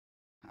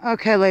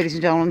Okay, ladies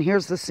and gentlemen,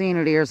 here's the scene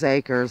at Ayers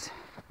Acres.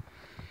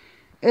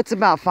 It's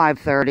about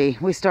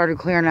 5:30. We started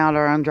clearing out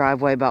our own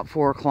driveway about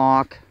 4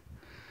 o'clock.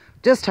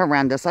 Just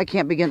horrendous. I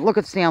can't begin. Look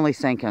at Stanley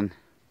sinking.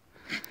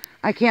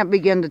 I can't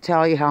begin to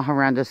tell you how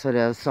horrendous it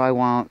is, so I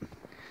won't.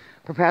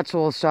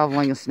 Perpetual is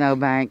shoveling a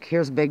snowbank.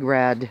 Here's Big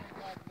Red.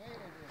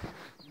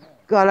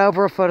 Got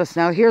over a foot of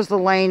snow. Here's the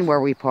lane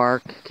where we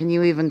park. Can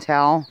you even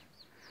tell?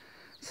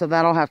 So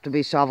that'll have to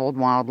be shoveled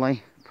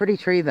wildly. Pretty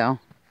tree, though.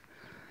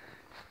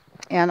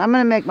 And I'm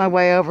going to make my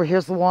way over.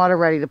 Here's the water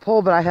ready to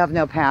pull, but I have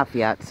no path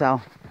yet,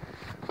 so...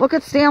 Look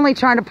at Stanley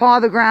trying to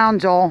paw the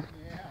ground, Joel.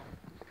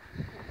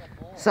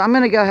 So I'm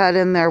going to go ahead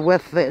in there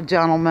with the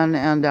gentleman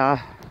and,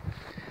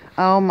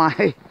 oh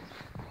my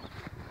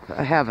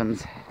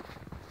heavens.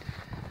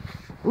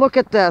 Look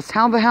at this.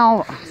 How the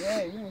hell?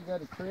 Yeah, you ain't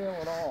got a trail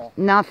at all.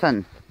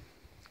 Nothing.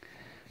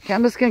 Okay,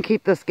 I'm just going to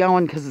keep this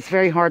going because it's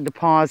very hard to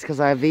pause because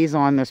I have these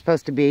on. They're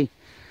supposed to be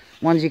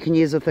ones you can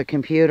use with the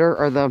computer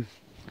or the...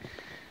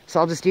 So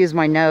I'll just use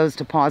my nose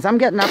to pause. I'm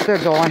getting up there,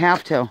 Joel. I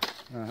have to.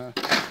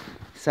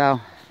 So...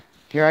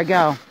 Here I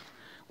go.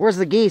 Where's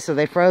the geese? Are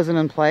they frozen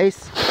in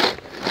place? They're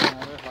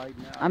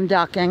hiding out. I'm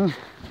ducking.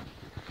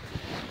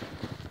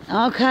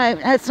 Okay,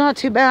 it's not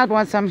too bad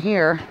once I'm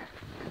here.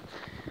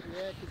 Yeah,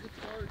 'cause it's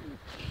hard.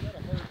 You gotta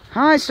hurt.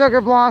 Hi,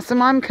 Sugar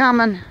Blossom. I'm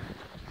coming.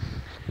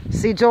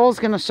 See, Joel's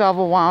going to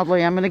shovel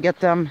wildly. I'm going to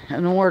get them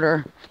in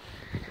order.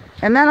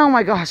 And then, oh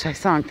my gosh, I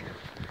sunk.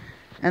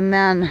 And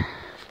then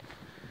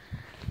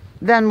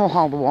we'll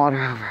haul the water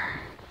over.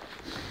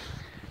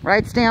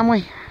 Right,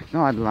 Stanley?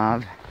 God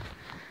love.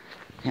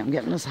 I'm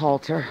getting this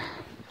halter.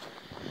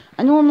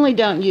 I normally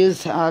don't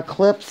use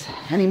clips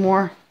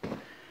anymore,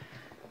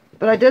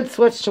 but I did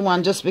switch to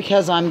one just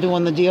because I'm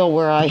doing the deal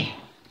where I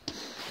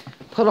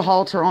put a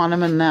halter on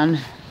them and then,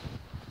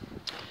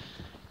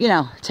 you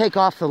know, take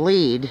off the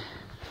lead.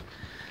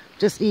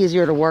 Just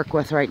easier to work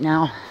with right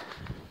now.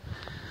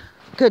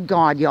 Good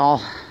God,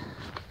 y'all.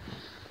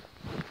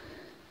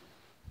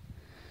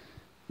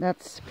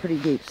 That's pretty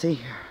deep, see?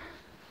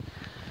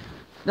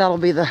 That'll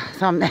be the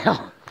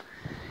thumbnail.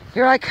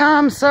 Here I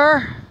come,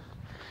 sir.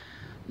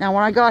 Now,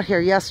 when I got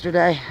here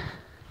yesterday,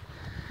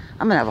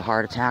 I'm gonna have a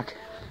heart attack.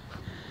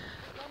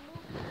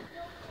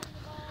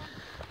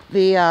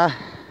 The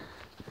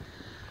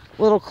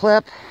little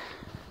clip,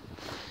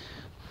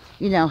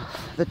 you know,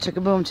 the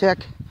Chickaboom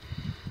Chick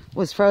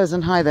was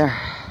frozen. Hi there.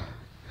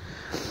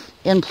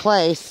 In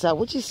place. So,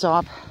 would you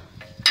stop?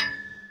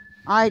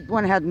 I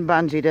went ahead and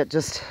bungeed it.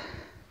 Just,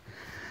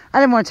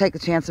 I didn't want to take the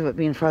chance of it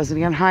being frozen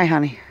again. Hi,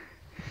 honey.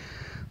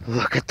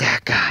 Look at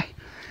that guy.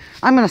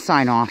 I'm going to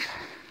sign off.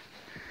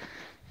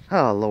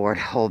 Oh, Lord,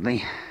 hold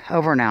me.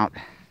 Over and out.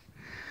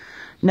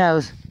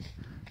 Nose.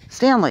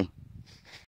 Stanley.